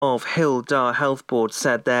of Hywel Dda Health Board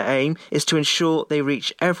said their aim is to ensure they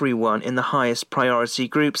reach everyone in the highest priority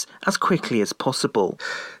groups as quickly as possible.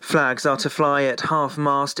 Flags are to fly at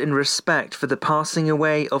half-mast in respect for the passing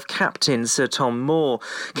away of Captain Sir Tom Moore.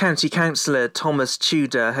 County Councillor Thomas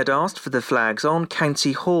Tudor had asked for the flags on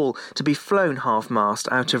County Hall to be flown half-mast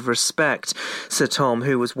out of respect. Sir Tom,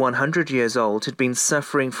 who was 100 years old, had been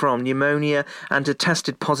suffering from pneumonia and had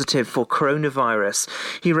tested positive for coronavirus.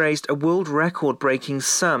 He raised a world record-breaking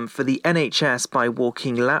sum for the NHS by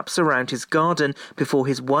walking laps around his garden before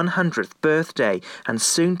his 100th birthday and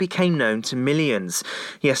soon became known to millions.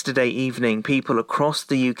 Yesterday evening, people across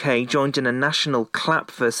the UK joined in a national clap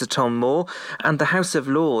for Sir Tom Moore, and the House of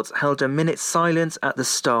Lords held a minute's silence at the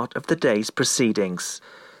start of the day's proceedings.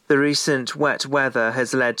 The recent wet weather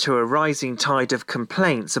has led to a rising tide of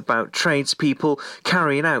complaints about tradespeople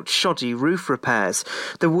carrying out shoddy roof repairs.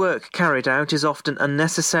 The work carried out is often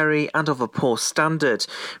unnecessary and of a poor standard.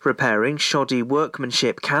 Repairing shoddy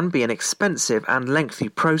workmanship can be an expensive and lengthy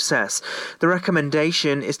process. The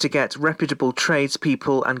recommendation is to get reputable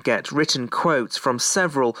tradespeople and get written quotes from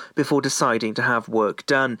several before deciding to have work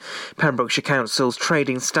done. Pembrokeshire Council's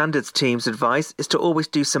Trading Standards team's advice is to always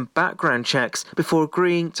do some background checks before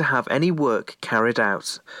agreeing to have any work carried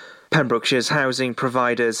out. Pembrokeshire's housing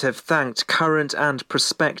providers have thanked current and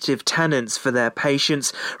prospective tenants for their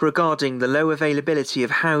patience regarding the low availability of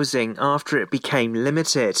housing after it became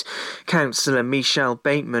limited. Councillor Michelle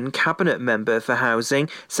Bateman, Cabinet Member for Housing,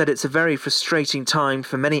 said it's a very frustrating time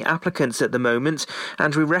for many applicants at the moment,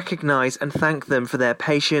 and we recognise and thank them for their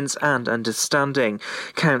patience and understanding.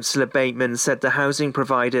 Councillor Bateman said the housing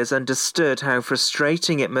providers understood how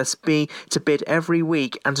frustrating it must be to bid every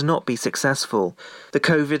week and not be successful. The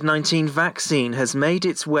COVID-19 vaccine has made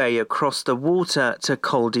its way across the water to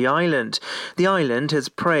Caldy Island. The island has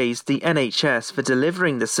praised the NHS for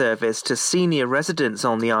delivering the service to senior residents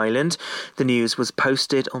on the island. The news was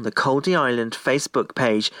posted on the Caldy Island Facebook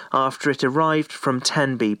page after it arrived from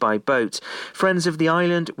Tenby by boat. Friends of the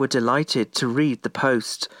island were delighted to read the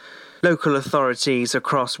post. Local authorities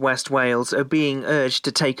across West Wales are being urged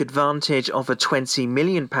to take advantage of a £20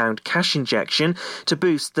 million cash injection to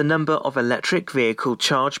boost the number of electric vehicle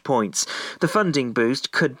charge points. The funding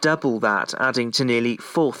boost could double that, adding to nearly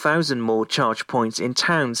 4,000 more charge points in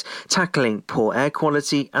towns, tackling poor air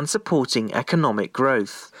quality and supporting economic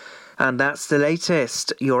growth. And that's the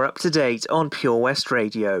latest. You're up to date on Pure West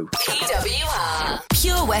Radio. PWR,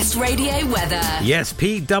 Pure West Radio weather. Yes,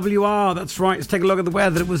 PWR, that's right. Let's take a look at the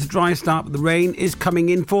weather. It was a dry start, but the rain is coming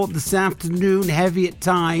in for this afternoon, heavy at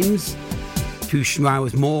times. 2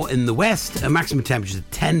 showers more in the west. A maximum temperature of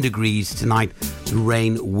 10 degrees tonight. The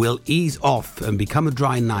rain will ease off and become a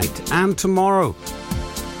dry night. And tomorrow,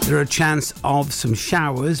 there are a chance of some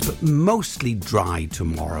showers, but mostly dry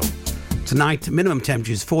tomorrow. Tonight, minimum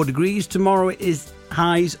temperature is 4 degrees. Tomorrow is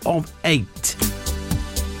highs of 8.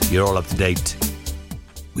 You're all up to date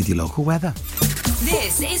with your local weather.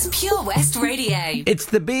 This is Pure West Radio. It's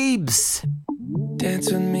the Beebs. Dance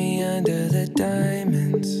with me under the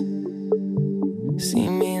diamonds. See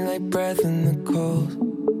me like breath in the cold.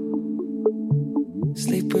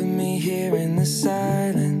 Sleep with me here in the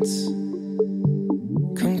silence.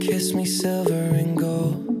 Come kiss me silver and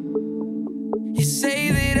gold. You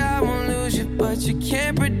say that I won't lose you, but you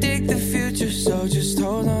can't predict the future. So just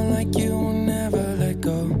hold on like you will never let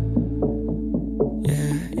go.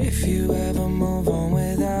 Yeah, if you ever move on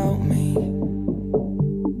without me,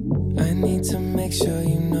 I need to make sure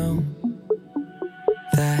you know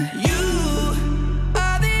that you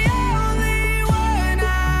are the only one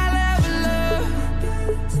I'll ever love.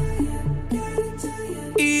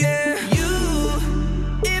 Yeah. You,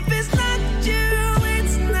 if it's not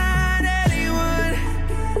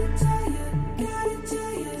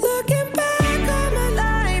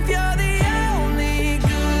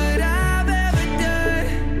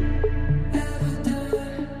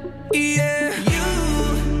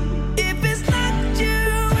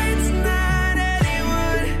you,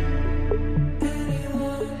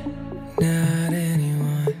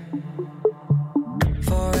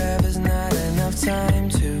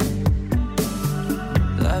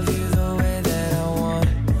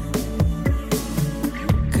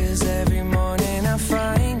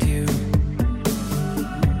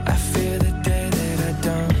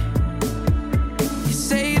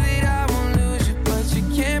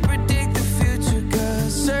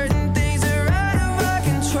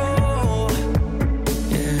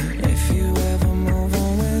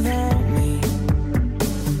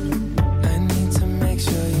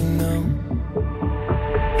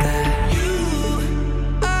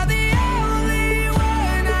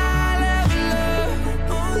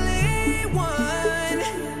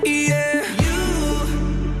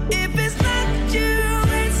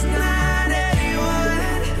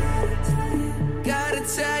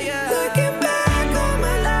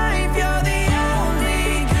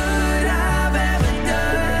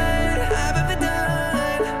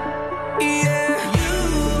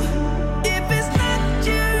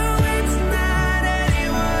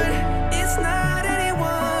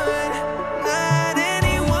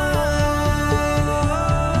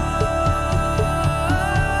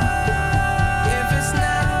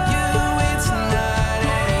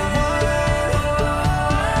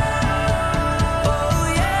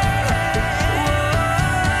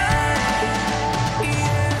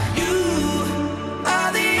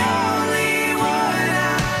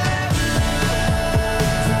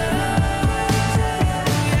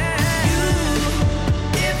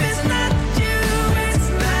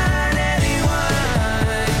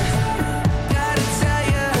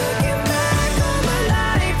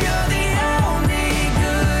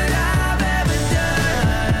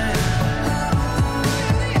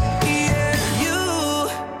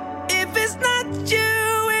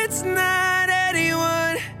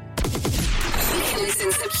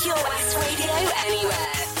 West Radio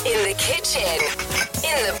Anywhere. In the kitchen,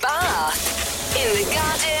 in the bath, in the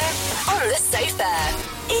garden, on the sofa,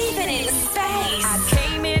 even in space. I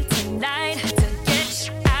came here tonight to get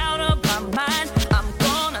you out of my mind. I'm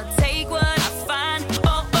gonna take what I find.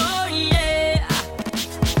 Oh, oh yeah.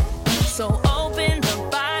 So open the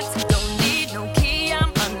box. Don't need no key.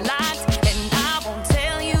 I'm unlocked, and I won't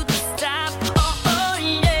tell you to stop. Oh, oh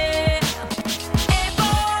yeah. Hey boy,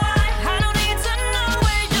 I don't need to know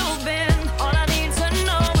where you've been. All I need to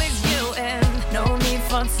know is you, and no need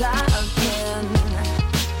for talking.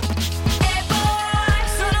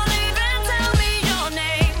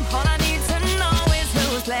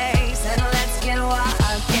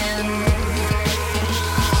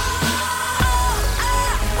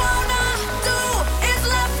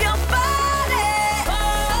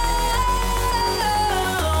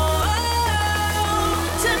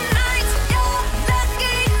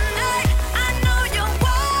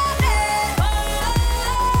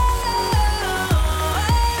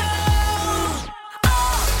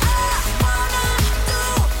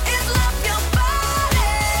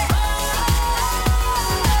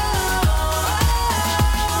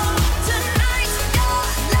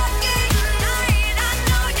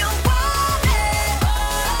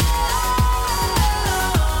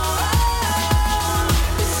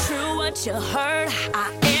 You heard,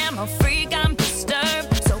 I am a freak, I'm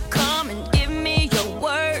disturbed. So come and give me your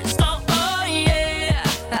words. Oh, oh yeah.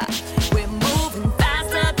 We're moving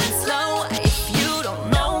faster than slow. If you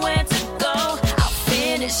don't know where to go, I'll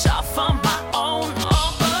finish off on my own.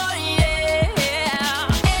 Oh, oh yeah.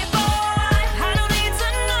 Hey boy, I don't need to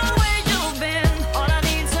know where you've been. All I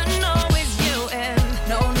need to know is you, and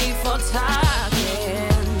no need for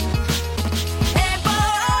talking. Hey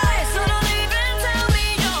boy, so don't even tell me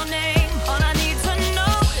your name. All I need to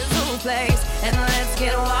know is who plays, and let's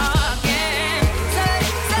get walking. Say,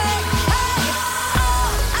 hey, all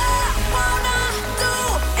I wanna do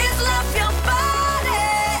is love your body.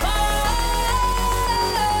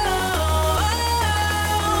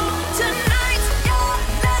 Tonight's your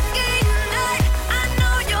lucky night. I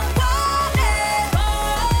know you want it. All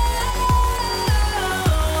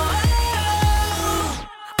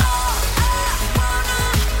I wanna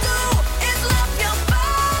do is love your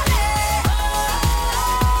body.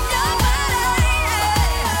 Your body.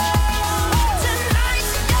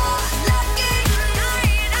 Tonight's your lucky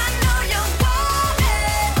night. I know you want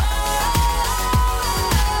it.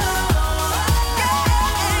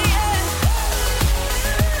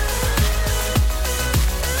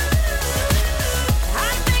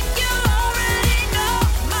 I think you already know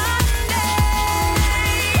my name.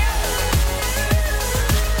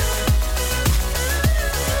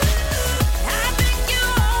 I think you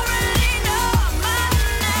already know my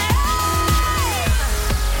name.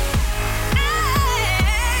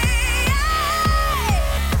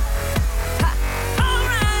 All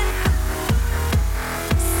right.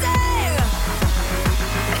 Say.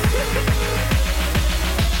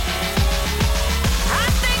 I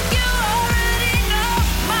think you already know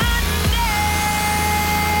my name.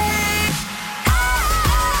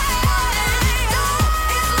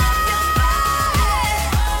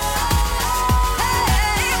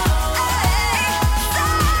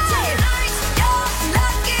 Tonight's your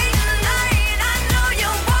lucky night. I know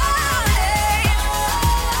you want it.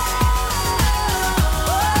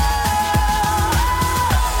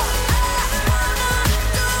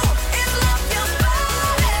 Is love your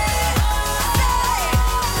body.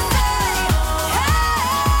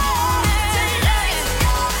 Tonight's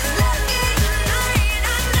your lucky night.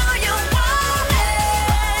 I know you want it.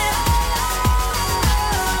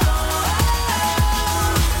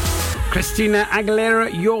 Christina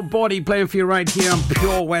Aguilera, Your Body, playing for you right here on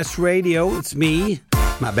Pure West Radio. It's me,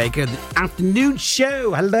 Matt Baker, the afternoon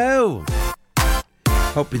show. Hello.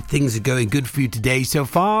 Hope that things are going good for you today so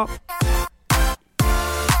far.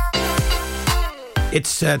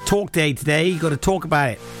 It's talk day today. You've got to talk about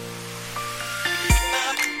it,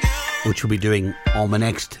 which we'll be doing on the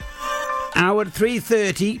next hour at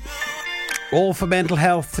 3:30. All for mental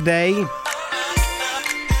health today.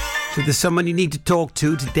 So if there's someone you need to talk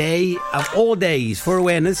to today, of all days for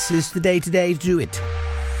awareness, is the day today to do it.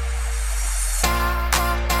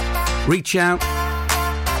 Reach out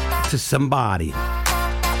to somebody.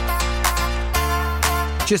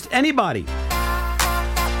 Just anybody.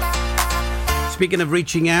 Speaking of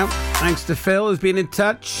reaching out, thanks to Phil who's been in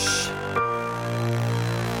touch.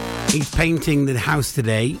 He's painting the house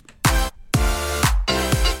today.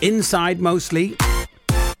 Inside mostly.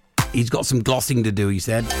 He's got some glossing to do, he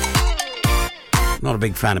said. Not a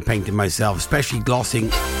big fan of painting myself, especially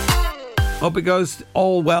glossing. Hope it goes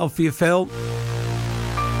all well for you, Phil.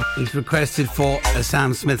 He's requested for a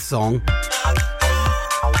Sam Smith song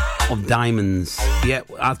of Diamonds. Yeah,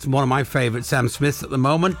 that's one of my favourite Sam Smiths at the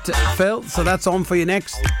moment, Phil. So that's on for you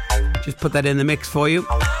next. Just put that in the mix for you.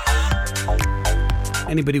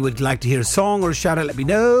 Anybody would like to hear a song or a shout out, let me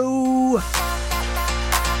know.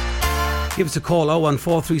 Give us a call,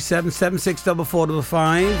 01437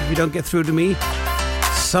 764455. If you don't get through to me,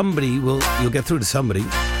 you'll get through to somebody.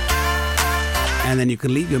 And then you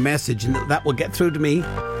can leave your message and that will get through to me.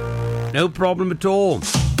 No problem at all.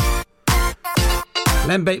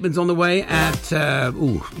 Len Bateman's on the way at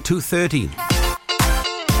 2:30.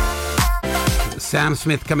 Sam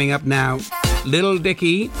Smith coming up now. Little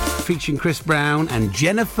Dicky featuring Chris Brown and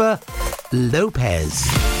Jennifer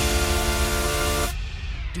Lopez.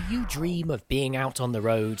 Do you dream of being out on the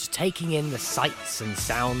road, taking in the sights and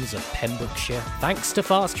sounds of Pembrokeshire? Thanks to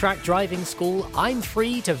Fast Track Driving School, I'm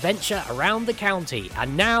free to venture around the county,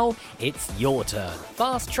 and now it's your turn.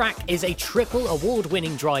 Fast Track is a triple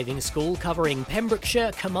award-winning driving school covering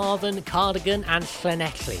Pembrokeshire, Carmarthen, Cardigan and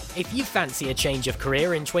Llanelli. If you fancy a change of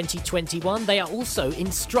career in 2021, they are also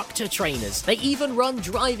instructor trainers. They even run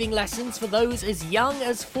driving lessons for those as young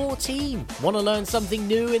as 14. Want to learn something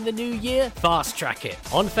new in the new year? Fast Track it.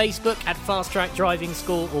 On Facebook at Fast Track Driving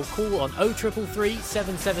School or call on 0333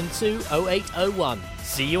 772 0801.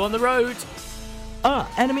 See you on the road.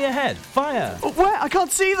 Enemy ahead. Fire. Oh, where? I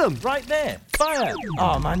can't see them. Right there. Fire.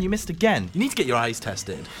 Oh, man, you missed again. You need to get your eyes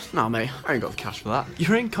tested. Nah, mate, I ain't got the cash for that.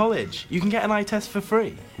 You're in college. You can get an eye test for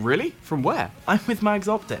free. Really? From where? I'm with Mags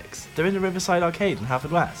Optics. They're in the Riverside Arcade in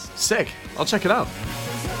Haverfordwest. Sick. I'll check it out.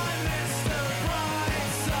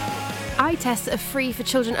 Eye tests are free for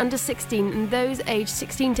children under 16 and those aged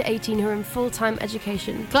 16 to 18 who are in full-time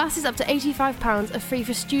education. Glasses up to £85 are free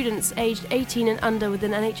for students aged 18 and under with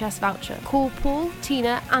an NHS voucher. Call Paul,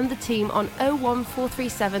 Tina and the team on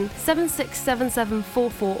 01437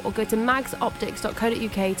 767744 or go to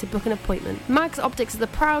magsoptics.co.uk to book an appointment. Mags Optics are the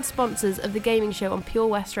proud sponsors of the gaming show on Pure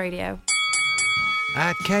West Radio.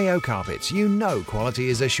 At KO Carpets, you know quality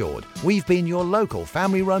is assured. We've been your local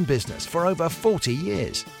family-run business for over 40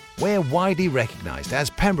 years. We're widely recognised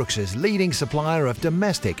as Pembrokeshire's leading supplier of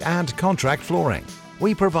domestic and contract flooring.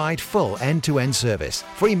 We provide full end-to-end service,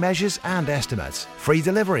 free measures and estimates, free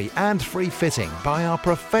delivery and free fitting by our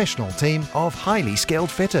professional team of highly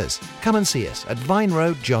skilled fitters. Come and see us at Vine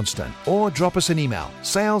Road, Johnston, or drop us an email,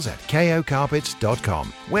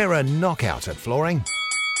 sales@kocarpets.com. We're a knockout at flooring.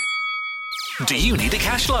 Do you need a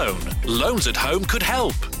cash loan? Loans at Home could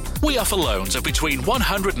help. We offer loans of between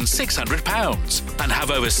 £100 and £600 and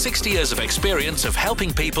have over 60 years of experience of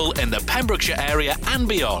helping people in the Pembrokeshire area and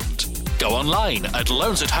beyond. Go online at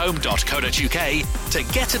loansathome.co.uk to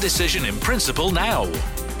get a decision in principle now.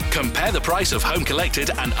 Compare the price of home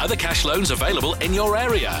collected and other cash loans available in your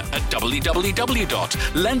area at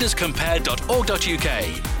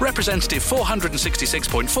www.lenderscompare.org.uk. Representative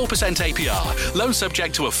 466.4% APR. Loan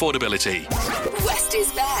subject to affordability. West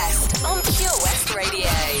is best on Pure West Radio.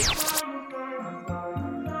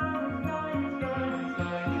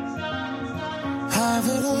 Have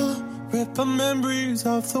it all, rip our memories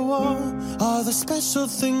off the wall. All the special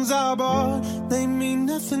things I bought, they mean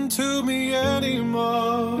nothing to me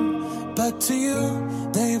anymore. But to you,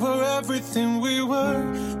 they were everything we were.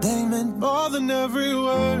 They meant more than every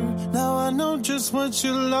word. Now I know just what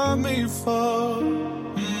you love me for.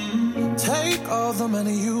 Take all the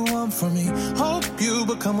money you want from me. Hope you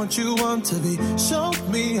become what you want to be. Show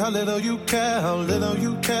me how little you care, how little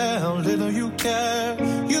you care, how little you care.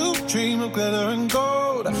 You dream of glitter and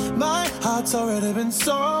gold. My heart's already been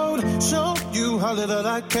sold. Show you how little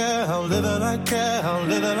I care, how little I care, how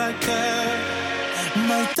little I care.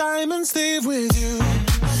 My diamonds leave with you.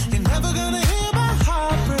 You're never gonna hear my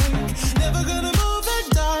heart break. Never gonna move in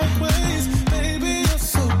dark ways. Baby, you're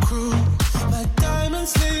so cruel. My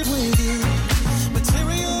diamonds leave with you.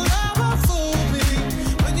 Material never fooled me.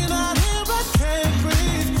 When you're not here, I can't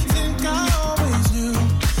breathe. Think I always knew.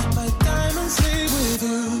 My diamonds leave with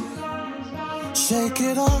you. Shake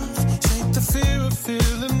it off. Shake the fear of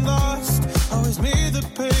feeling lost. Always me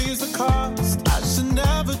that pays the cost. I should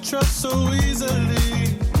never trust so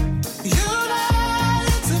easily. You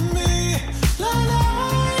lied to me,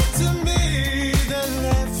 lied to me. Then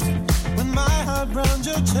left with my heart round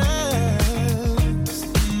your chest.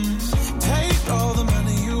 Take all the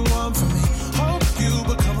money you want from me. Hope you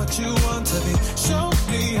become what you want to be. Show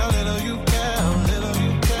me how little you care, how little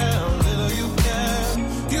you care, how little you care.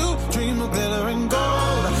 You dream of glitter and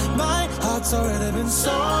gold. My heart's already been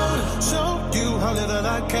sold. Show you how little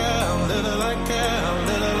I care, how little I care, how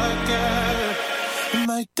little I care.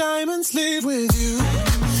 My diamonds leave with you.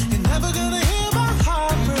 You're never gonna hear my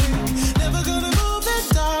heart break. Never gonna move in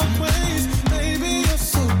dark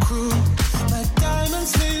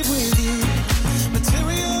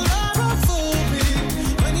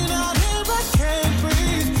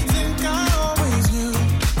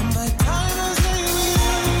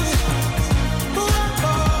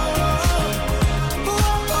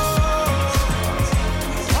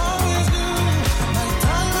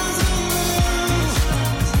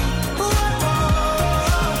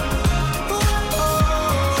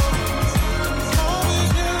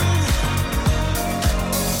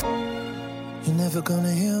never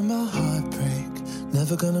gonna hear my heart break.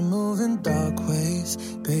 Never gonna move in dark ways.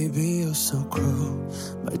 Baby, you're so cruel.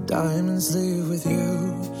 My diamonds leave with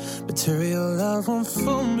you. Material love won't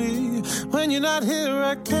fool me. When you're not here,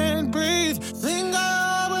 I can't breathe. Think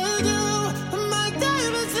I always do. My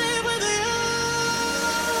diamonds leave with you.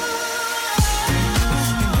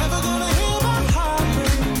 You're never gonna hear my heart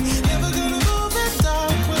break. Never gonna move in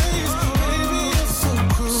dark ways. Baby, you're so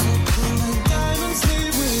cruel. My diamonds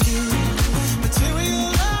leave with you. Material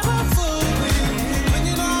love won't fool me. When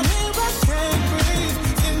you're not here, I can't breathe.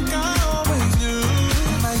 Think I always do.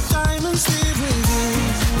 My diamonds leave with you.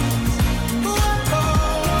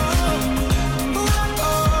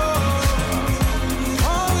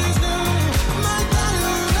 Always knew. My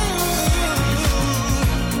diamonds leave with you.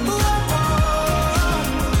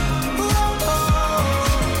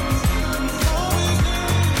 Always knew.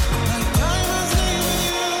 My diamonds leave with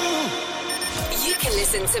you. You can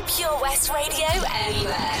listen to Pure West Radio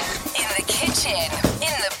anywhere. In the kitchen,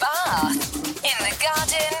 in the bath, in the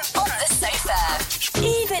garden, on the sofa,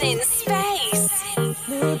 even in space.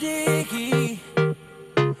 Lil Dicky.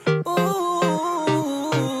 Ooh.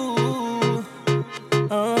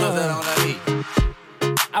 Love that on that beat.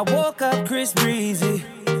 I woke up Chris Breezy.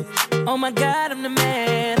 Oh my God, I'm the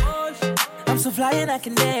man. I'm so fly and I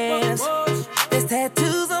can dance. There's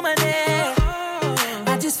tattoos on my neck.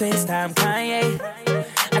 I just FaceTime Kanye.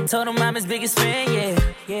 I told him I'm his biggest fan,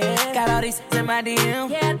 yeah. Got all these in my DM.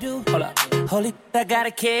 Yeah, I do. Hold up. Holy, I got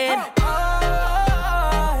a kid.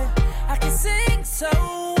 I can sing so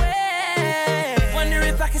well. Wonder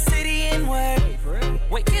if I can say the N-word.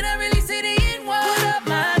 Wait, can I really say the N-word? What up,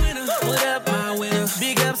 my winner? What up, my winner?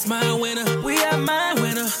 Big ups, my winner. We are my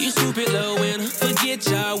winner. You stupid little winner. Forget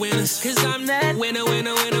y'all winners. Cause I'm that winner,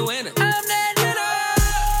 winner, winner, winner. I'm that winner.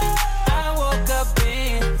 I woke up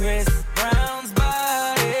in Chris Brown's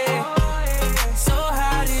body. So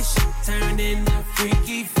how this shit turned into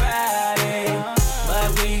Freaky Friday.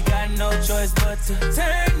 But we got no choice but to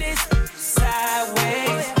turn this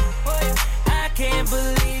sideways. I can't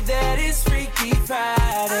believe that it's Freaky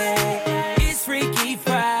Friday. It's Freaky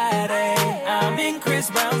Friday. I'm in Chris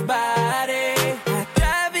Brown's body. I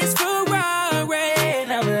drive his Ferrari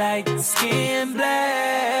and I'm like skin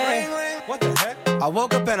black. What the heck? I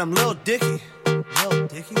woke up and I'm Lil Dicky. Lil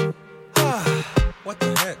Dicky? What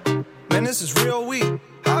the heck? Man, this is real weak.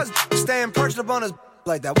 How's staying perched up on his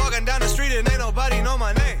like that? Walking down the street and ain't nobody know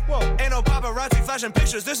my name. Whoa. Ain't no paparazzi flashing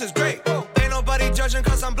pictures, this is great. Whoa. Ain't nobody judging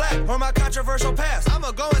cause I'm black or my controversial past.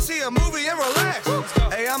 I'ma go and see a movie and relax.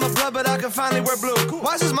 Hey, I'm a blood, but I can finally wear blue. Cool.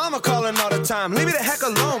 Why's his mama calling all the time? Leave me the heck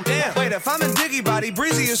alone. Damn. Wait, if I'm in Diggy Body,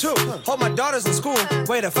 Breezy is who? Hold my daughters in school.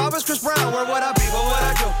 Wait, if I was Chris Brown, where would I be? What would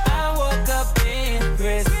I do? I woke up in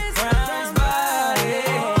Chris Brown's body.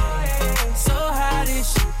 So how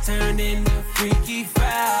this shit turned into Freaky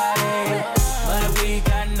Friday. But we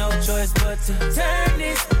got no choice but to turn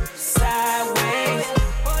this sideways.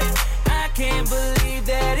 I can't believe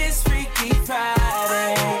that it's Freaky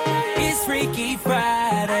Friday. It's Freaky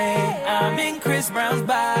Friday. I'm in Chris Brown's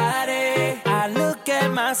body. I look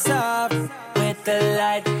at myself with the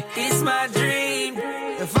light. It's my dream.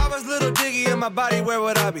 If I was Little Diggy in my body, where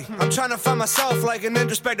would I be? I'm trying to find myself like an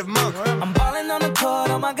introspective monk. I'm balling on the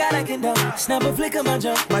court, oh my God, I can dunk. Snap a flick of my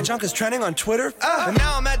junk. My junk is trending on Twitter. And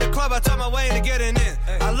now I'm at the club, I talk my way into getting in.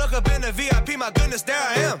 I look up in the VIP, my goodness, there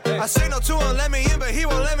I am. I signal to him, let me in, but he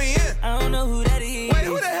won't let me in. I don't know who that is. Wait,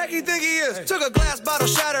 who the heck you think he is? Took a glass bottle,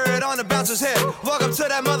 shatter it on the bouncer's head. Walk up to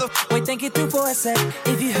that mother. Wait, think it through for a sec.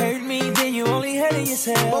 If you hurt me, then you only hurting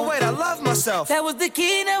yourself. But wait, I love myself. That was the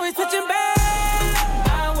key, now it's switching back.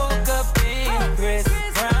 I woke up in Chris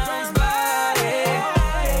Brown's body.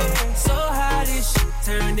 So how this shit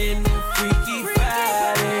turned into Freaky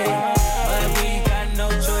Friday. But we got no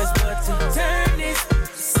choice but to turn this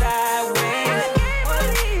sideways.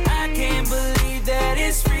 I can't believe that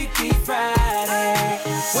it's Freaky Friday.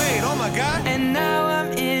 Wait, oh my God. And now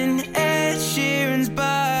I'm in Ed Sheeran's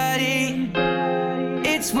body.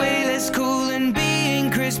 It's way less cool than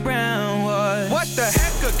being Chris Brown was. What the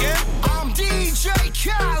heck again? I'm DJ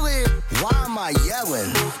Khaled. Why am I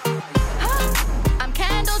yelling? I'm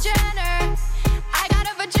Kendall Jenner. I got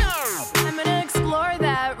a vagina. I'm gonna explore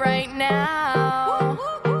that right now.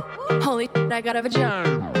 Holy I got a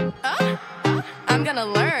vagina. I'm gonna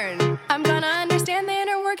learn. I'm gonna understand the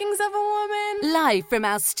inner workings of a woman. Live from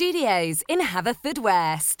our studios in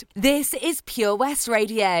Haverfordwest, this is Pure West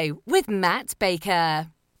Radio with Matt Baker.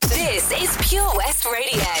 This is Pure West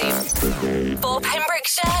Radio. For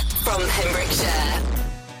Pembrokeshire, from Pembrokeshire.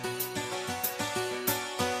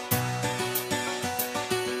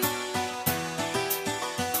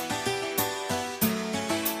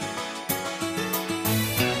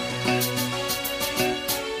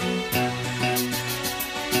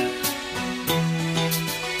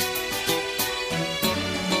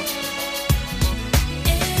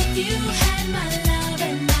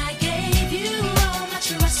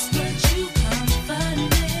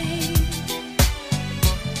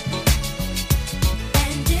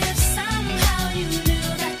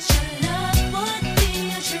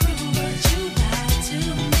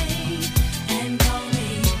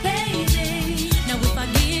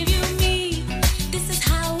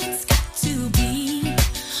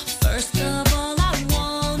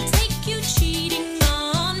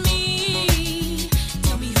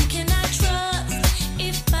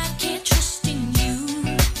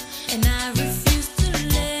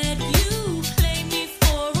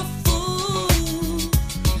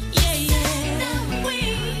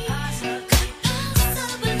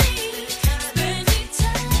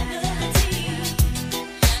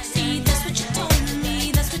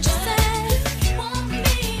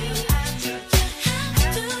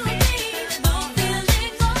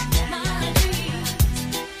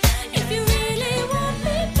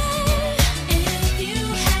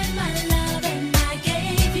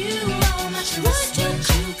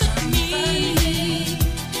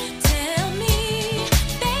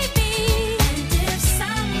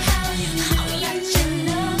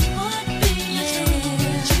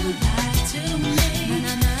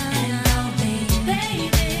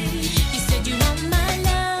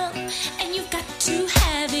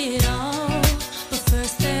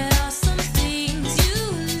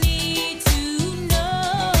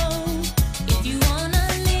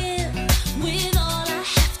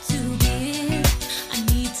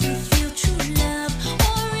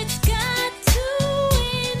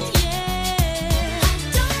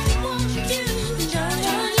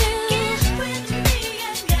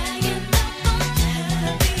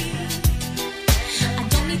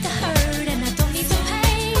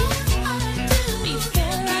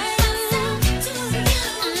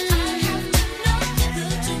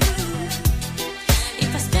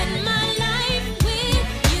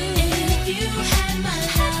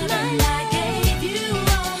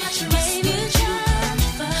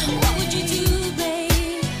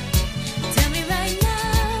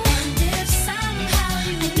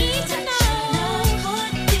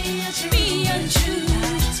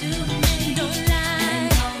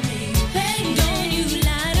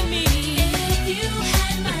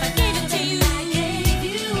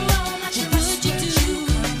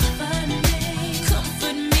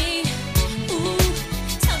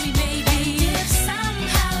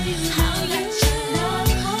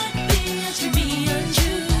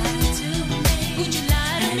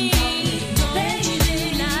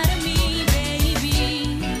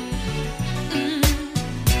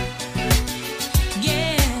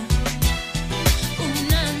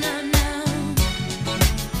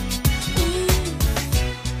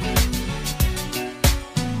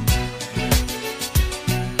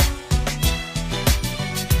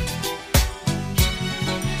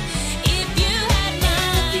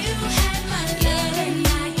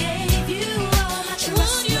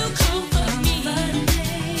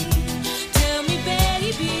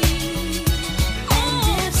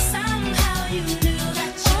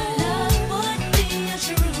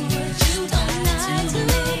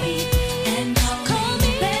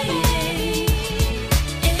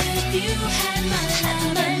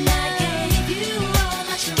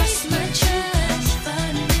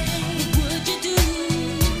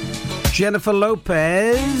 Jennifer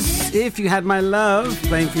Lopez, If You Had My Love,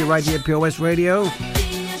 playing for you right here at Pure West Radio.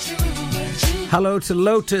 Hello to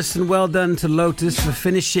Lotus, and well done to Lotus for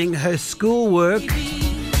finishing her schoolwork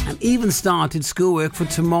and even started schoolwork for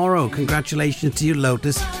tomorrow. Congratulations to you,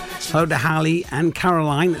 Lotus. Hello to Hallie and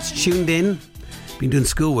Caroline that's tuned in. Been doing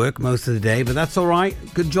schoolwork most of the day, but that's all right.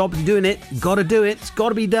 Good job doing it. Got to do it. It's got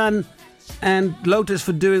to be done. And Lotus,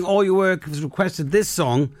 for doing all your work, has requested this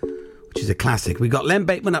song, which is a classic. We got Len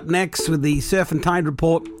Bateman up next with the Surf and Tide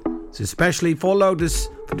report. So especially for Lotus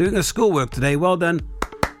for doing her schoolwork today. Well done.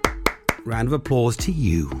 Round of applause to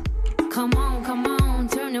you. Come on,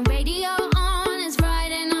 turn the radio on. It's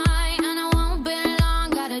Friday night and I won't be long.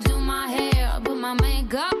 Gotta do my hair, put my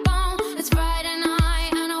makeup on. It's Friday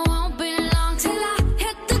night and I won't be long till I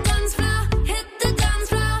hit the dance floor, hit the dance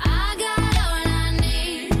floor. I got all I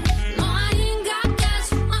need. No, I ain't got cash,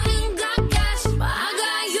 but I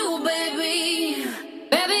got you, baby.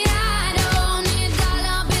 Baby, I don't need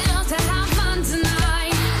dollar bills to have fun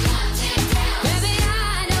tonight. Baby,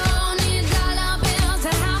 I don't need dollar bills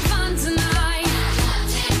to have fun tonight.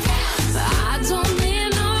 But I don't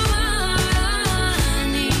need no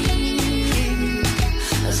money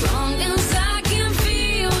as long as I can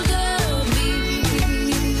feel the beat.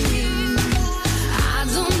 I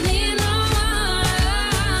don't need no money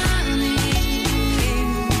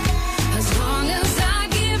as long as I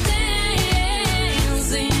keep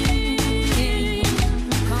dancing.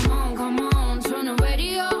 Come on, turn the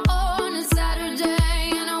radio on. It's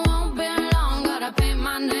Saturday and I won't be long. Gotta paint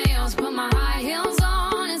my nails, put my high heels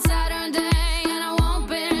on. It's Saturday and I won't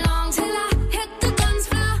be long till I hit the dance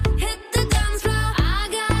floor, hit the dance floor. I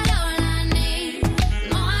got all I need.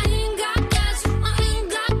 No, I ain't got cash,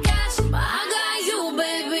 but I got you,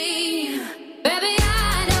 baby. Baby, I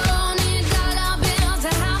don't need dollar bills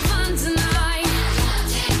to have fun tonight.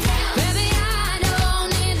 Baby, I don't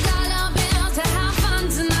need dollar bills to have fun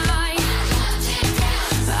tonight.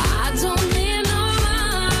 I don't need no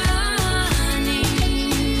money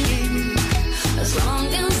as long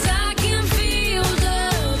as I can feel the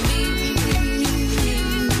beat.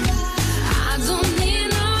 I don't need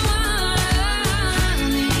no money as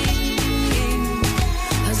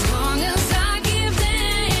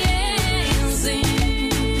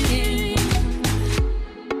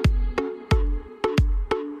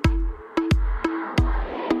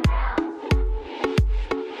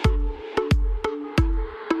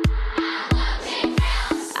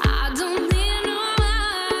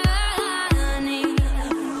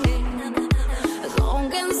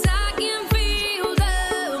long as I keep dancing.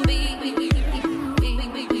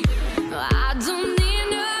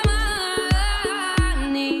 I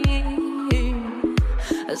don't need no money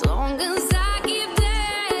as long as I can feel the beat. I don't need no money as long as I keep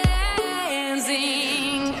dancing.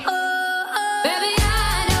 Baby,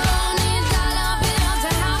 I don't need dollar bills to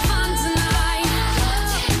have fun tonight.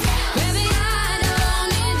 Baby, I don't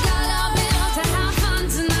need dollar bills to have fun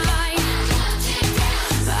tonight.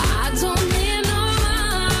 I don't need no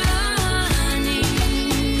money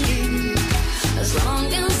as long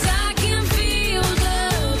as I can feel the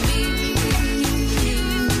beat.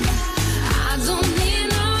 I don't need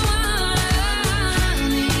no money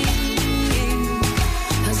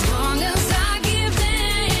as long as I keep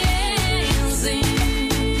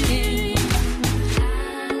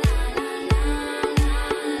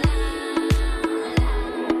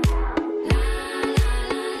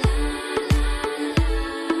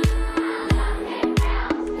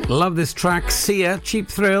dancing. Love this track. Sia, Cheap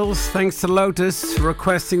Thrills. Thanks to Lotus for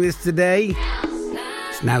requesting this today.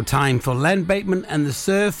 It's now time for Len Bateman and the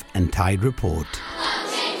Surf and Tide Report.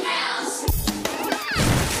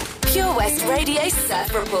 Pure West Radio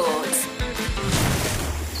Surf Report.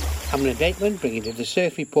 I'm Len Bateman, bringing you the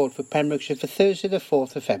surf report for Pembrokeshire for Thursday the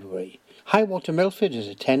 4th of February. High water Milford is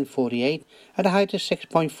at 10.48 at a height of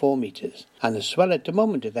 6.4 metres, and the swell at the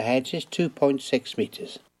moment at the heads is 2.6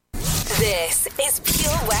 metres. This is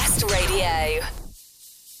Pure West Radio.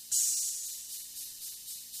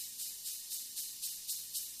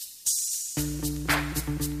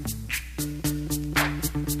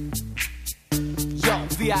 Yo,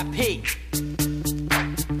 VIP.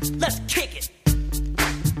 Let's kick it.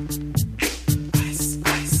 Ice,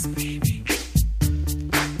 ice, baby.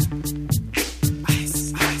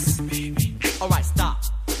 Ice, ice, baby. Alright, stop.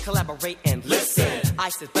 Collaborate and listen.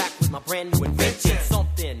 Ice is back with my brand new invention.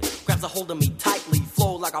 Something grabs a hold of me tightly.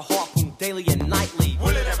 Flow like a harpoon daily and nightly.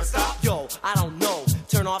 Will it ever stop? Yo, I don't know.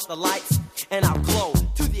 Turn off the lights and I'll glow.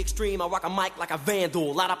 To the extreme, I rock a mic like a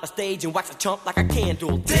vandal. Light up a stage and wax a chump like a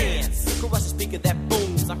candle. Dance! Crush a speaker that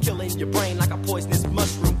booms. I'm killing your brain like a poisonous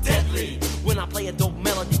mushroom. Deadly! When I play a dope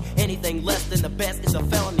melody, anything less than the best is a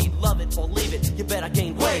felony. Love it or leave it, you better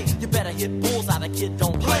gain weight. You better hit hit bullseye, the kid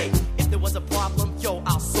don't play. If there was a problem, yo,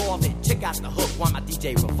 I'll solve it. Check out the hook while my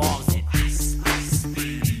DJ revolves it. Ice, ice,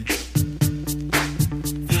 baby.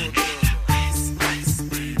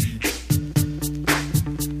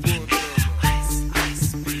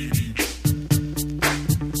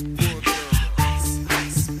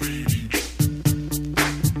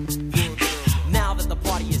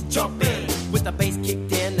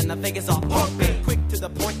 Vegas all pumping, quick to the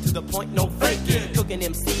point, no faking. Cooking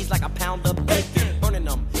MCs like a pound of bacon, burning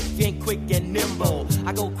them. If you ain't quick and nimble,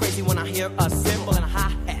 I go crazy when I hear a cymbal and a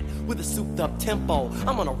hi-hat with a souped-up tempo.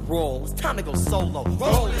 I'm on a roll, it's time to go solo.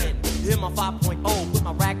 Rolling, hit my 5.0 with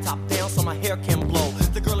my rag top down so my hair can blow.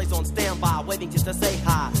 The girl is on standby, waiting just to say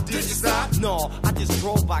hi. Did you stop? No, I just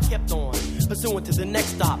drove by, kept on pursuing to the next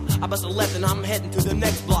stop. I bust a left and I'm heading to the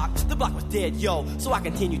next block. The block was dead, yo, so I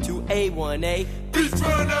continued to A1A.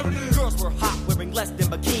 Beachfront Avenue. Girls were hot, wearing less than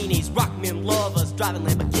bikinis. Rock men lovers, driving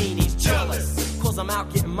Lamborghinis. Jealous, cause I'm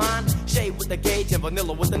out getting mine. Shade with the gauge and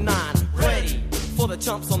vanilla with the 9. Ready for the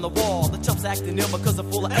chumps on the wall. The chumps acting ill because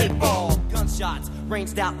they're full of 8-ball. Gunshots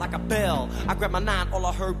ranged out like a bell. I grabbed my 9, all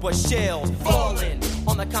I heard was shells falling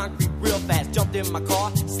on the concrete real fast. Jumped in my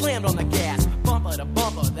car, slammed on the gas. Bumper to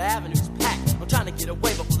bumper, the avenue's packed. I'm trying to get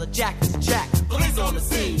away before the jack is jacked. Police on the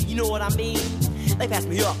scene, you know what I mean? They passed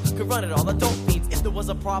me up, could run it all, the dope fiends. If there was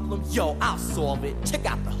a problem, yo, I'll solve it. Check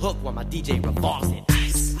out the hook while my DJ revolves it.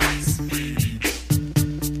 Ice, ice, baby.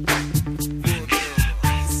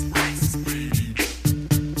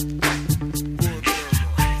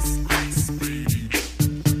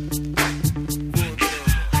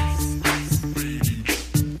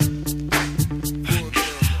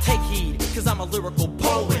 Lyrical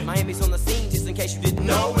poet. Miami's on the scene, just in case you didn't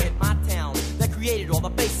know it. My town that created all the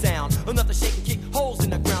bass sound. Enough to shake and kick holes in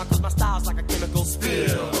the ground, cause my style's like a chemical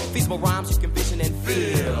spill. Feasible rhymes you can vision and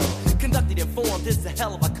feel. Conducted in form, this is a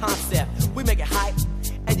hell of a concept. We make it hype,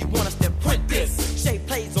 and you want us to print this. Shape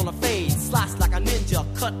plays on a fade, slice like a ninja,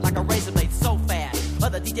 cut like a razor blade so fast.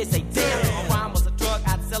 Other DJs say, damn, a rhyme was a drug,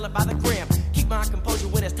 I'd sell it by the gram. Keep my composure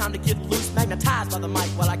when it's time to get loose. Magnetized by the mic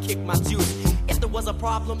while I kick my juice. If there was a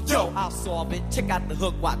problem, yo, I'll solve it. Check out the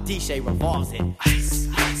hook while DJ revolves it. Ice,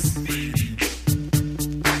 ice, baby.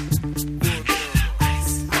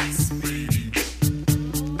 Ice, ice, baby.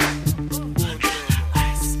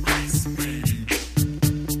 Ice, ice, baby.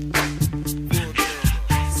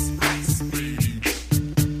 Ice, ice, baby.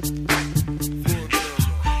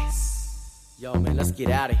 Yo, man, let's get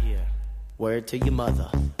out of here. Word to your mother.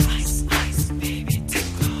 Ice, ice, baby.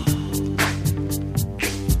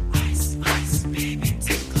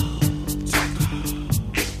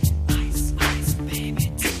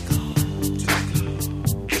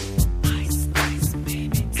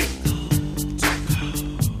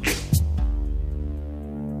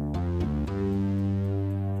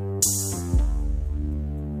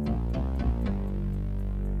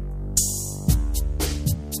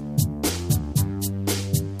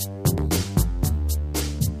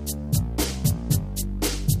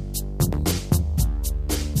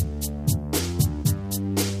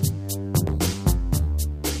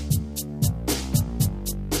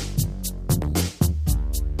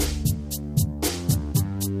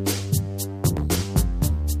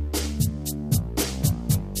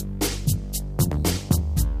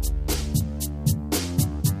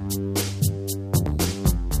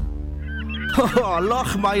 Oh,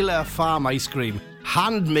 Lochmeyler Farm Ice Cream.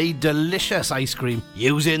 Handmade delicious ice cream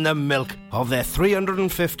using the milk of their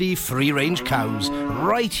 350 free-range cows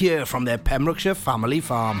right here from their Pembrokeshire family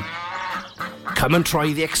farm. Come and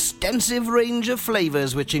try the extensive range of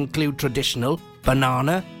flavours which include traditional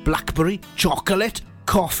banana, blackberry, chocolate,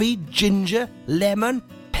 coffee, ginger, lemon,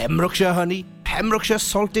 Pembrokeshire honey, Pembrokeshire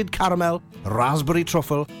salted caramel, raspberry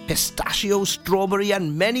truffle, pistachio, strawberry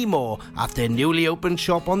and many more at their newly opened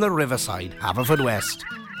shop on the Riverside, Haverfordwest.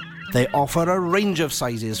 They offer a range of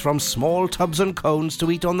sizes from small tubs and cones to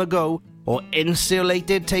eat on the go or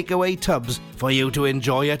insulated takeaway tubs for you to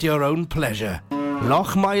enjoy at your own pleasure.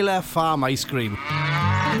 Lochmeyler Farm Ice Cream.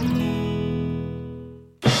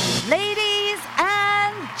 Ladies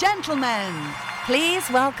and gentlemen, please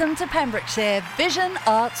welcome to Pembrokeshire Vision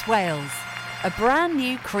Arts Wales, a brand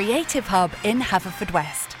new creative hub in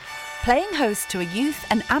Haverfordwest, playing host to a youth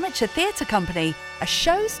and amateur theatre company, a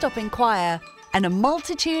show-stopping choir, and a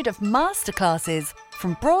multitude of masterclasses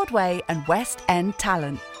from Broadway and West End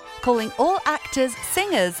talent, calling all actors,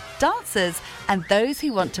 singers, dancers, and those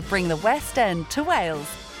who want to bring the West End to Wales.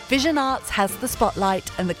 Vision Arts has the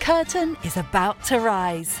spotlight and the curtain is about to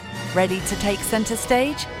rise. Ready to take centre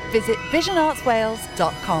stage? Visit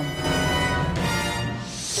visionartswales.com.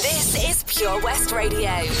 This is Pure West Radio,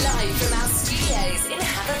 live from our studios in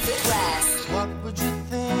Haverfordwest. What would you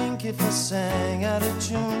think if I sang out of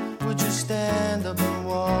tune? Would you stand up and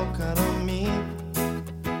walk out on me?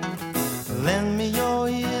 Lend me your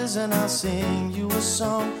ears and I'll sing you a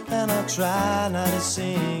song, and I'll try not to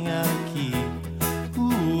sing out of key.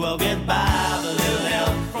 Ooh, I'll get by with a little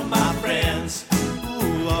help from my friends.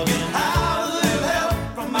 Ooh, I'll get by with a little help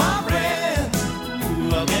from my friends.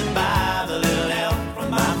 Ooh, I'll get by with a little help from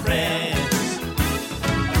my friends.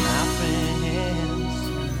 My friends.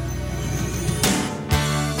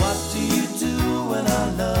 What do you do when our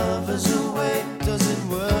love is away? Does it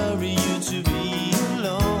worry you to be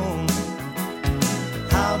alone?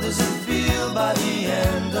 How does it feel by the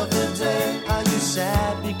end of the day? Are you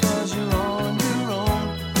sad because you're on your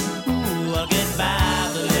own? Ooh, I'll get by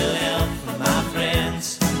with a little help from my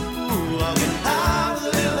friends. Ooh, I'll get by with a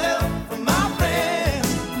little help from my friends.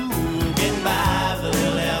 Ooh, get by with a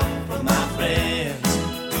little help from my friends.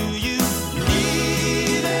 Do you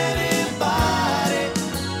need anybody?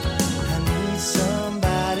 I need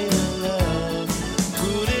somebody to love.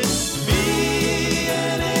 Could it be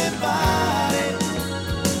anybody?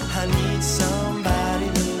 I need somebody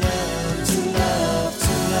to love, to love,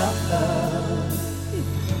 to love.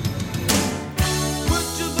 Would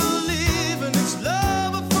you believe in this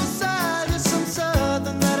love at first sight? It's so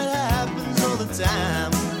certain that it happens all the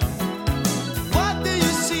time. What do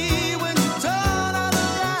you see when you turn on the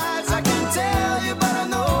lights? I can't tell you, but I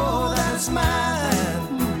know that it's mine.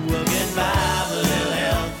 Ooh, I'll get by with a little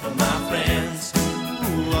help from my friends.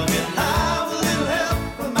 Ooh, I'll get by with a little help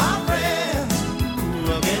from my friends.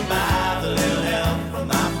 Ooh, I'll get by with a little help from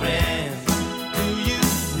my friends. Do you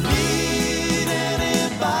need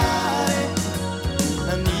anybody? I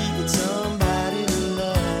need somebody to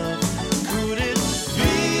love. Could it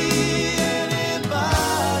be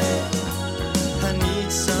anybody? I need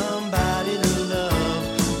somebody to love.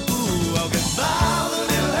 Ooh, I'll get by with a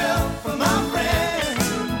little help from my friends.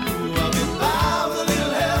 Ooh, I'll get by with a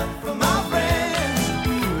little help from my friends.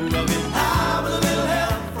 Ooh, I'll get by with a little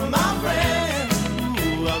help from my friends.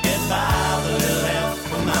 Ooh, I'll get by with a little help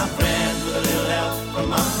from my friends. With a little help from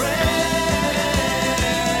my friends.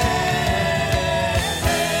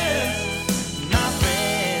 My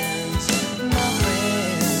friends, my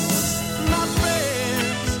friends, my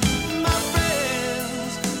friends, my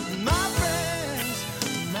friends, my friends,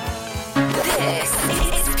 This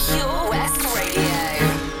is Pure West Radio.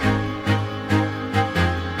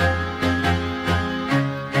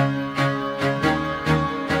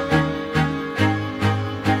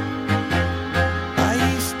 I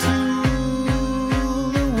used to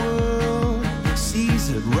rule the world. Seas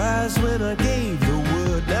would rise when I gave the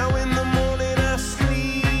word. Now in the morning I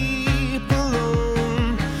sleep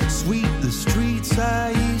alone. Sweep the streets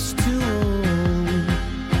I used to own.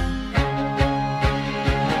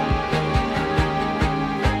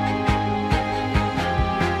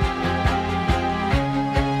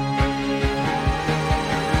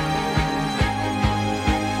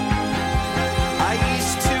 I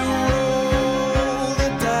used to roll the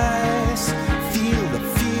dice, feel the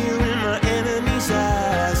fear in my enemy's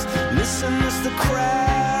eyes. Listen as the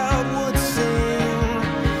crowd would sing.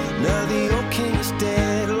 Now the old king is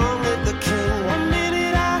dead, long live the king. One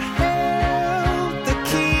minute I held the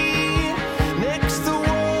key. Next the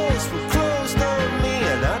walls were closed on me,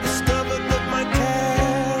 and I discovered that my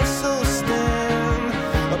castle stand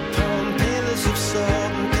upon pillars of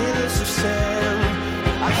salt and pillars of sand.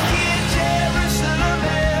 I hear Jerusalem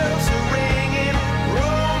bells are ringing,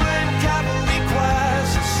 Roman cavalry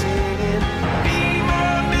choirs are singing. Be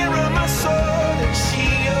my mirror, my sword and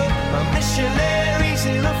shield, my missionaries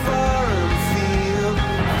in a foreign field.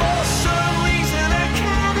 For some reason I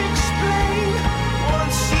can't explain,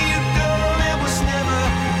 once you've gone it was never,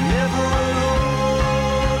 never an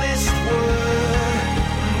honest word.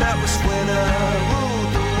 That was when I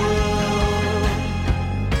ruled the world.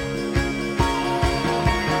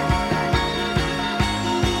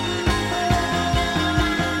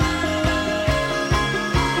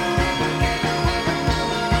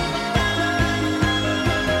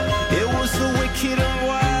 It was the wicked and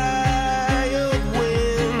wild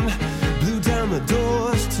wind, blew down the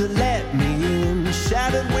doors to let me in.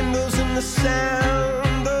 Shattered windows and the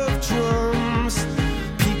sound of drums.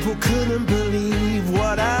 People couldn't believe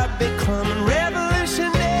what I'd become. And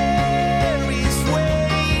revolutionaries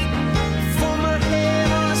wait for my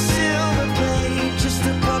head on a silver plate, just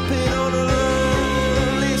a puppet on a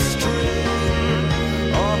lonely string.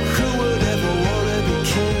 Oh, who would ever want to be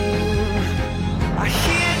king? I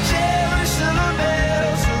hear Jerusalem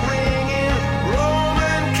bells are ringing,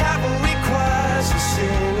 Roman cavalry choirs are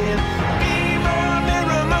singing. Be my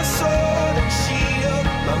mirror, my sword and shield,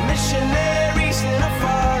 my missionaries in a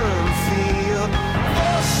foreign field.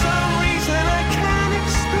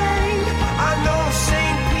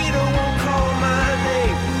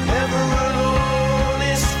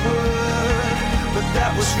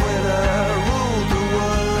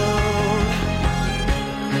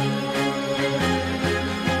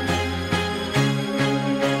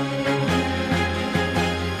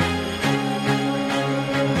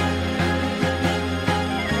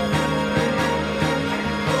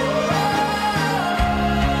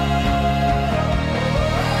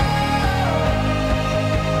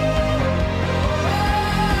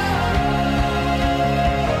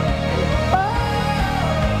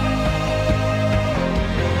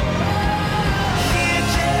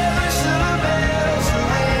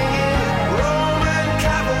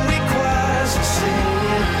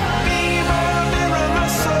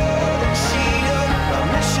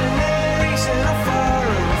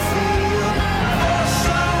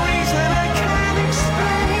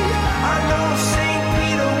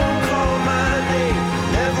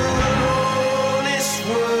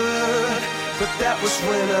 was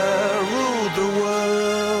when I ruled the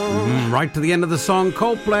world. Right to the end of the song,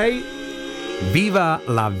 Coldplay. Viva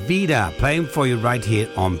la Vida, playing for you right here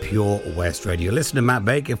on Pure West Radio. Listen to Matt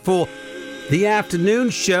Baker for the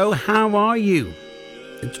afternoon show. How are you?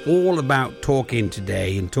 It's all about talking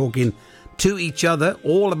today and talking to each other,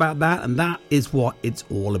 all about that, and that is what it's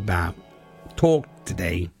all about. Talk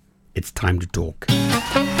today. It's time to talk.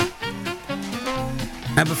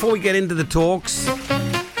 And before we get into the talks,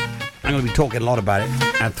 I'm going to be talking a lot about it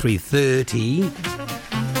at 3:30.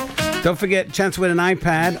 Don't forget, chance to win an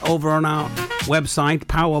iPad over on our website,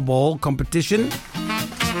 Powerball competition.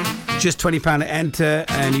 Just £20 to enter,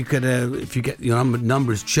 and you could, if you get your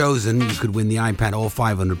numbers chosen, you could win the iPad or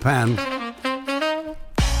 £500.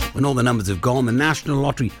 When all the numbers have gone, the National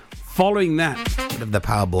Lottery, following that, whatever the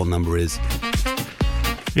Powerball number is,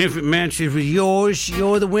 if it matches with yours,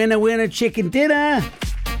 you're the winner, chicken dinner.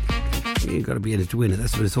 You've got to be in it to win it.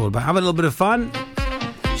 That's what it's all about. Have a little bit of fun.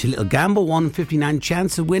 It's a little gamble, 159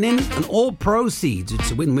 chance of winning, and all proceeds, it's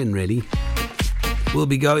a win-win really, will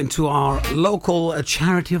be going to our local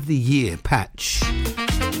Charity of the Year patch,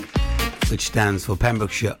 which stands for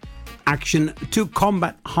Pembrokeshire Action to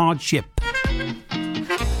Combat Hardship.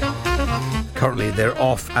 Currently they're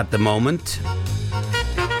off at the moment,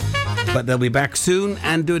 but they'll be back soon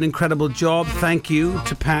and do an incredible job. Thank you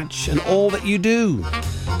to Patch and all that you do.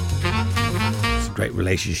 It's a great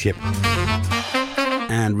relationship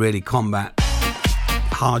and really combat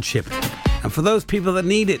hardship. And for those people that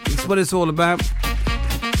need it, it's what it's all about.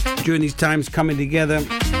 During these times coming together,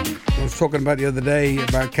 I was talking about the other day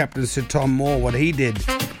about Captain Sir Tom Moore, what he did.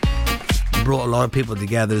 Brought a lot of people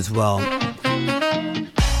together as well.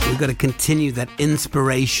 We've got to continue that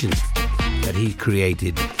inspiration that he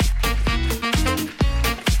created.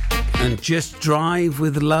 And just drive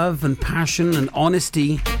with love and passion and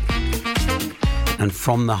honesty and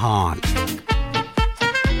from the heart.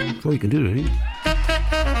 That's all you can do, really.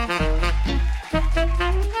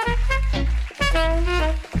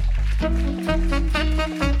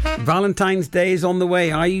 Valentine's Day is on the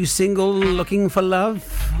way. Are you single looking for love?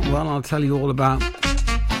 Well, I'll tell you all about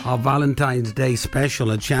our Valentine's Day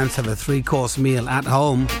special. A chance to have a 3-course meal at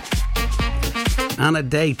home and a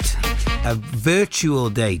date, a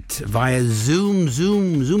virtual date via Zoom.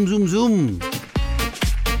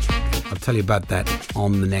 I'll tell you about that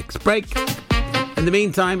on the next break. In the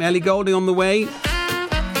meantime, Ellie Goulding on the way.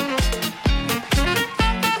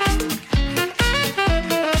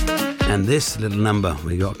 And this little number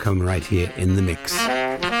we got coming right here in the mix.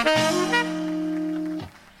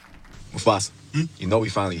 Mufasa, you know we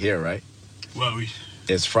finally here, right? Well,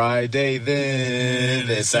 It's Friday then,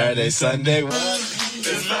 it's Saturday, Sunday.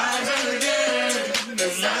 It's live again.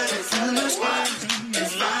 It's live Sunday.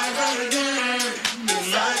 It's live again.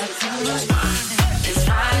 It's live Sunday. It's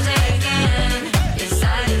Friday again. It's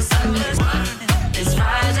Saturday, Sunday. It's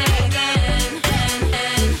Friday again.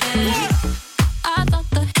 I thought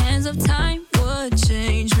the hands of time would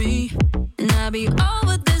change me, and I'd be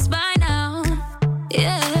over this by now.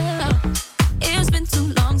 Yeah, it's been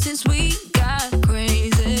too long since we got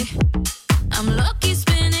crazy. I'm lucky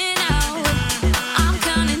spinning out. I'm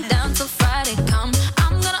counting down till Friday come.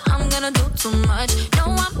 I'm gonna do too much. No,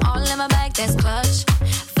 I'm all in my bag, that's clutch.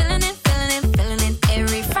 Feeling it.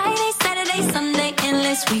 Every Friday, Saturday, Sunday,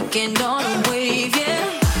 endless weekend on a wave,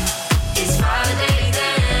 yeah. It's Friday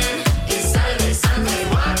then. It's Saturday, Sunday,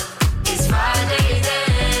 what? It's Friday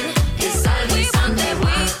then. It's Saturday, Sunday,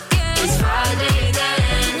 what? It's Friday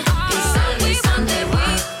then. It's Saturday, Sunday,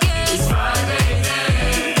 what? It's Friday then.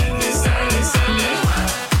 It's Saturday, Sunday, what?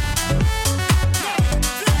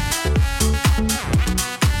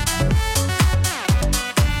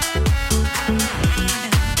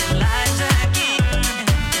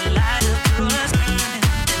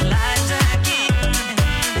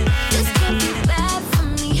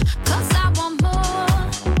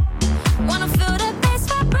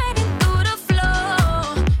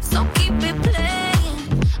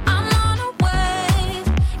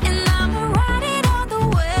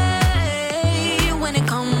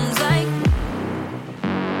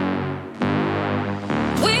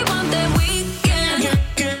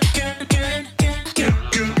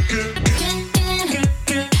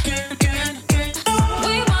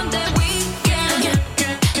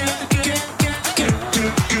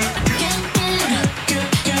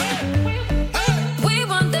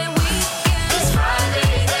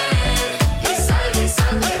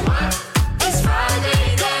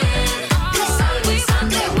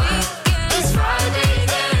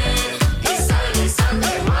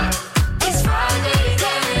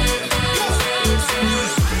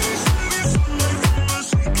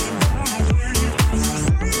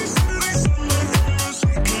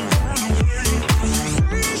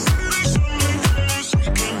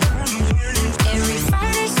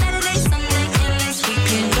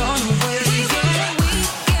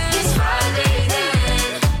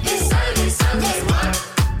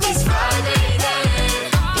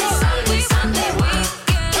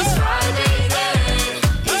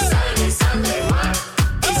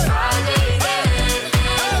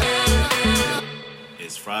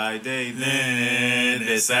 Friday, then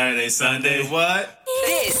it's Saturday, Sunday, what?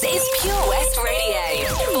 This is Pure West Radio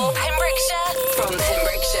for Pembrokeshire from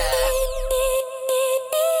Pembrokeshire.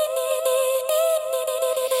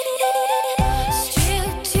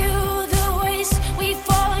 Straight to the waste, we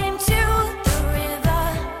fall into the river.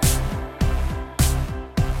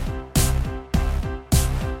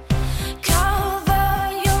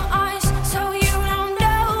 Cover your eyes so you don't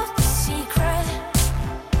know the secret.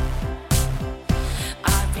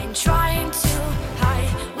 I've been trying to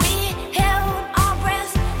hide. We held our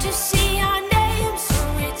breath to see our names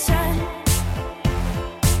written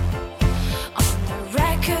on the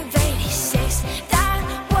record of 86. That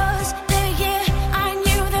was the year I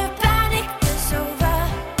knew the panic was over.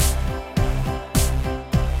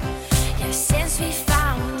 Yeah, since we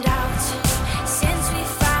found out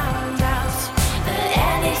that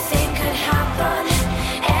anything could happen,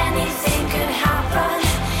 anything could happen,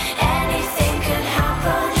 anything could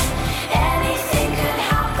happen, anything could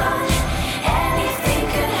happen, anything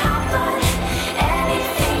could happen,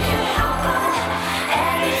 anything could happen,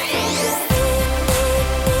 anything could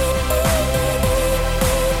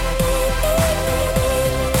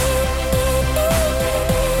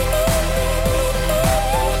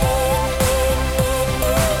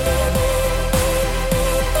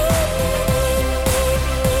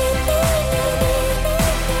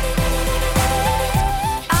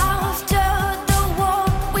After the war,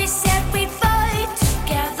 we said we'd fight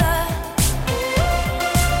together.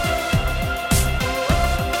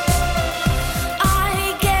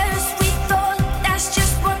 I guess we thought that's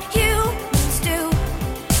just what humans do.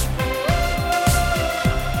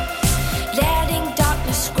 Letting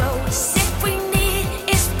darkness grow. If we need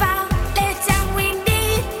is balance and we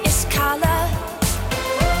need is color.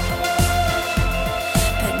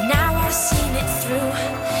 But now I've seen it through,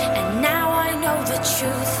 and now I know the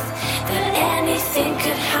truth. That anything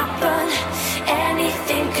could happen,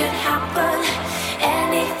 anything could happen,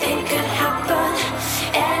 anything could happen,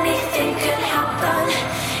 anything could happen,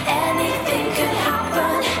 anything could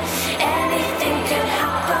happen, anything could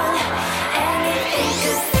happen, anything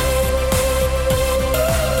could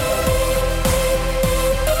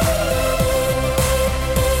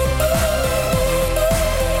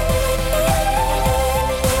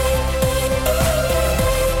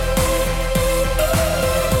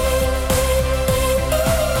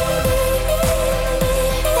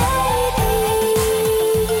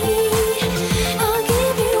I'll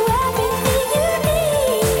give you everything you need.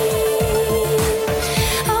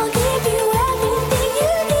 I'll give you everything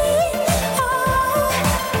you need.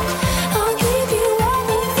 I'll give you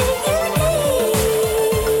everything you need.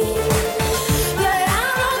 But I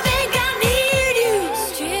don't think I need you.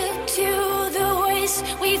 Stripped to the waist,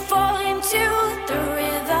 we fall into the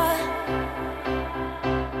river.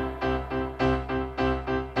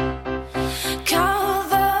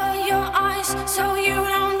 Cover your eyes so you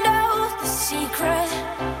don't know the secret.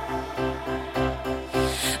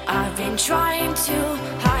 I've been trying to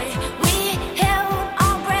hide. We held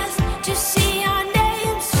our breath to see our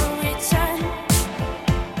names written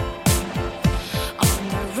on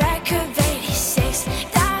the record of 86.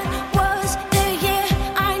 That was the year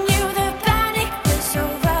I knew the panic was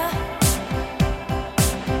over.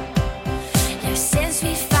 Yeah, since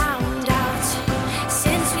we found out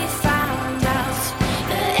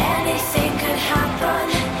that anything could happen,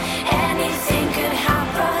 anything could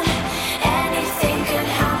happen, anything could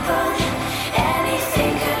happen,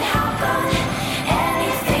 anything could happen,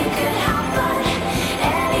 anything could happen,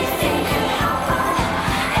 anything could happen,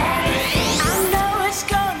 anything. I know it's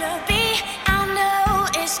gonna be, I know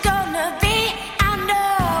it's gonna be, I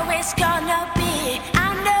know it's gonna be,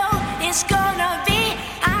 I know it's gonna be,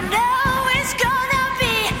 I know it's gonna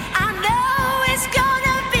be, I know it's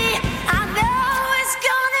gonna be, I know it's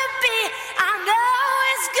gonna be, I know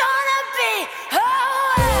it's gonna be.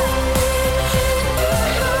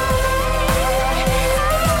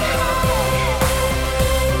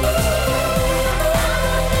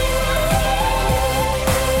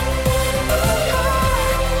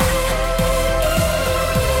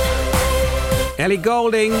 Ellie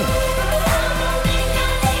Goulding.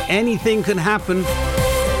 Anything can happen.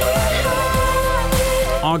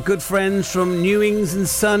 Our good friends from Newings and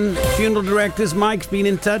Son Funeral Directors, Mike's been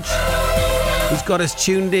in touch. He's got us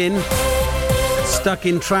tuned in. Stuck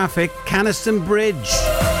in traffic. Canaston Bridge.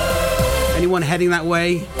 Anyone heading that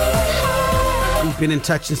way? He's been in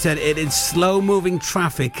touch and said it is slow-moving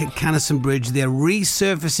traffic at Canaston Bridge. They're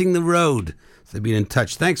resurfacing the road. So they've been in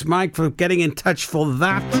touch. Thanks, Mike, for getting in touch for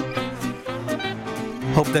that.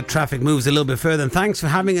 Hope that traffic moves a little bit further. And thanks for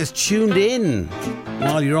having us tuned in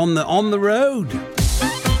while you're on the road.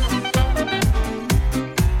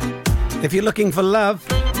 If you're looking for love,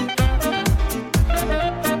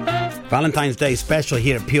 Valentine's Day special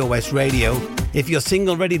here at Pure West Radio. If you're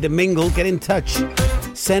single, ready to mingle, get in touch.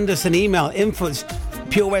 Send us an email,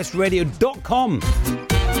 info@purewestradio.com.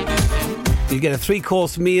 You get a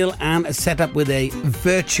 3-course meal and a setup with a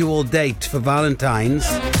virtual date for Valentine's.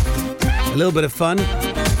 A little bit of fun.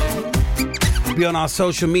 Be on our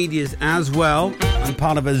social medias as well. I'm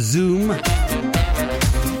part of a Zoom.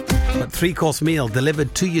 But 3-course meal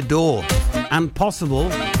delivered to your door. And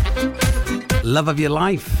possible love of your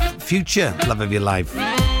life. Future love of your life.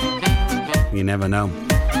 You never know.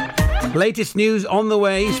 Latest news on the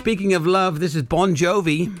way. Speaking of love, this is Bon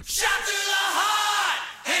Jovi.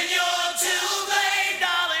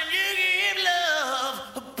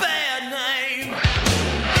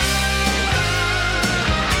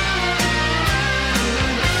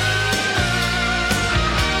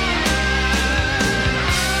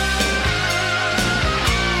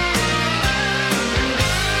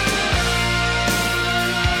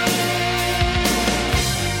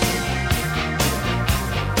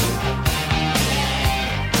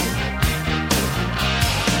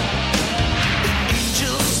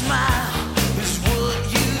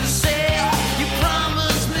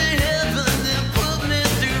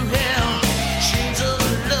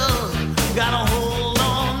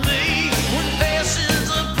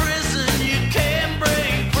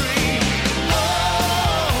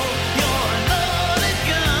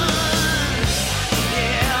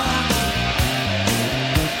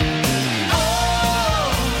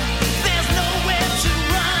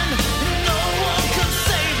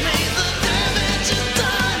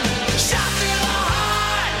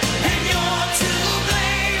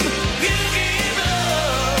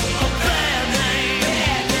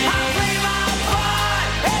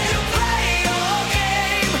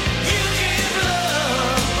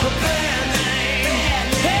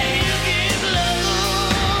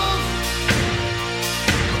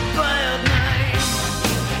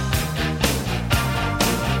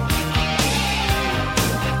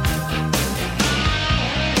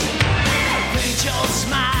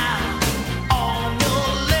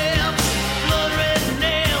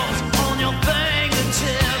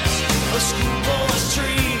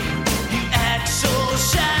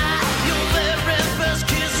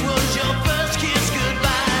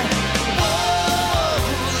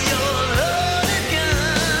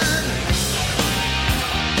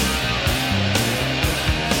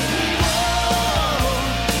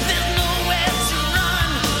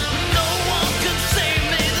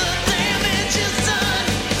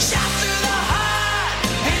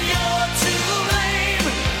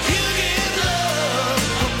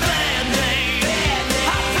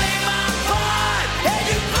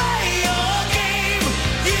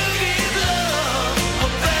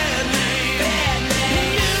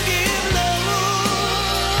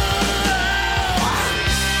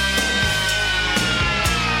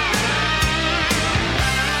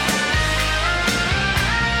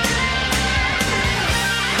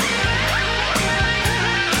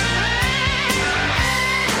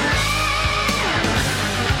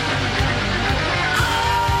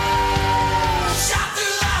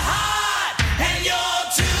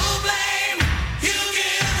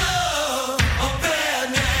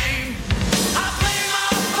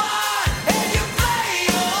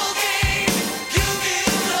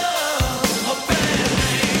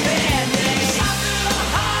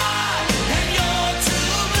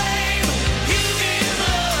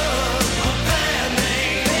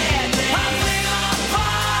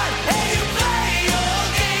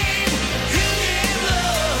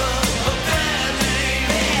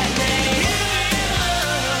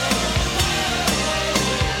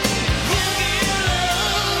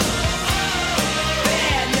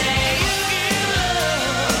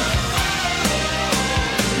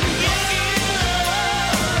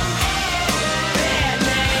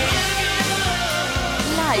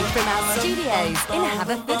 In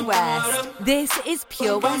Haverfordwest, this is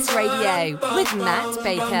Pure West Radio with Matt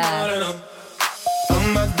Baker.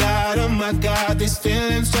 Oh my God, these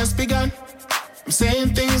feelings just begun. I'm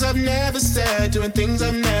saying things I've never said, doing things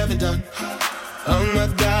I've never done. Oh my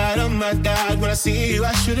God, when I see you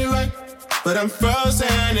I shoot it right. But I'm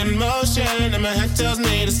frozen in motion and my head tells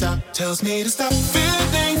me to stop. Tells me to stop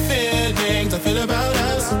feeling feelings I feel about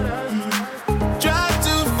us. Try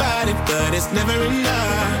to fight it, but it's never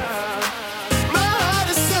enough.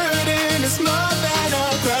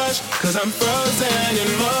 Cause I'm frozen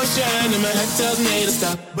in motion and my head tells me to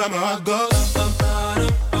stop, but my heart goes.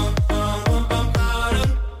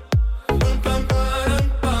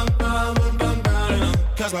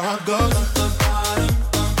 Cause my heart goes.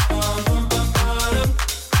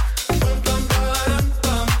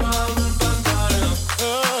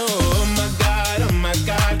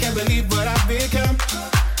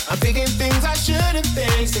 certain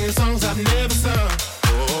things, singing songs I've never sung.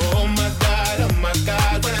 Oh my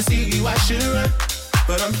God, when I see you I should run.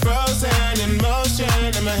 But I'm frozen in motion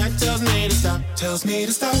and my head tells me to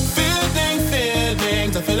stop.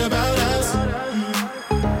 Feelings I feel about us.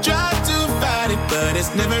 Try to fight it, but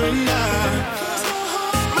it's never enough.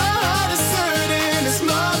 My heart is hurting, it's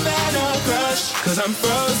more than a crush. Cause I'm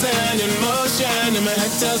frozen in motion and my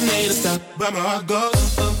head tells me to stop. But my heart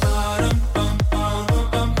goes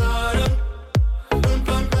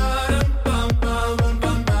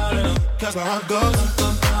cause my heart goes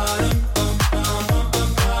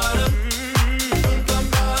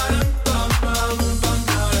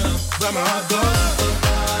but my heart goes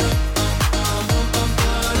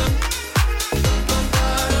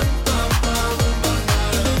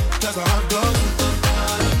cause my heart goes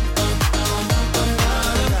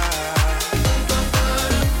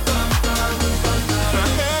my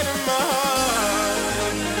head and my heart,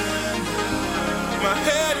 my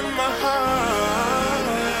head and my heart,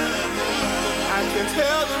 I can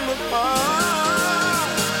tell them apart.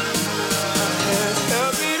 My hands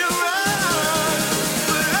help me to run,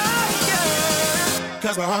 but I can't,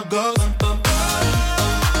 cause my heart goes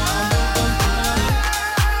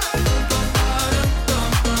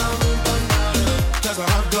cause my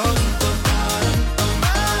heart goes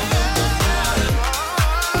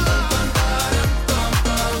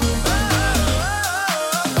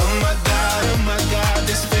oh my God,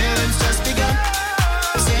 this feeling's just begun.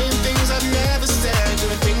 Saying things I've never said,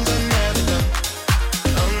 doing things I've never done.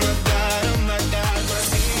 Oh my God, when I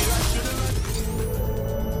see you I should've.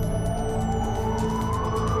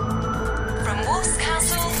 From Wolf's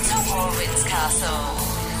Castle to Warwicks Castle.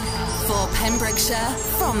 For Pembrokeshire,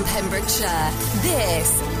 from Pembrokeshire, this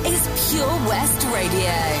is Pure West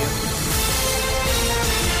Radio.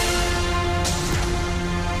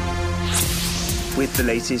 With the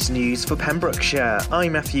latest news for Pembrokeshire,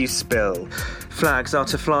 I'm Matthew Spill. Flags are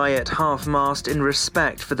to fly at half-mast in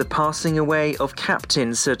respect for the passing away of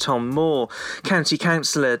Captain Sir Tom Moore. County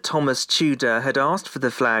Councillor Thomas Tudor had asked for the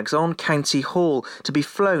flags on County Hall to be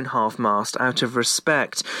flown half-mast out of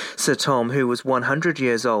respect. Sir Tom, who was 100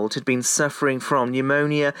 years old, had been suffering from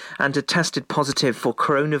pneumonia and had tested positive for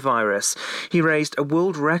coronavirus. He raised a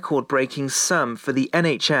world record-breaking sum for the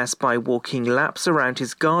NHS by walking laps around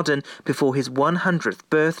his garden before his 100th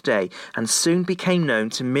birthday and soon became known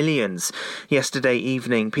to millions. Yesterday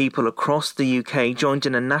evening, people across the UK joined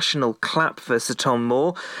in a national clap for Sir Tom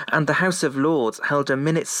Moore, and the House of Lords held a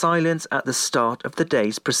minute's silence at the start of the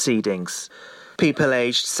day's proceedings. People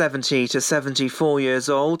aged 70 to 74 years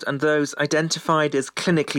old and those identified as clinically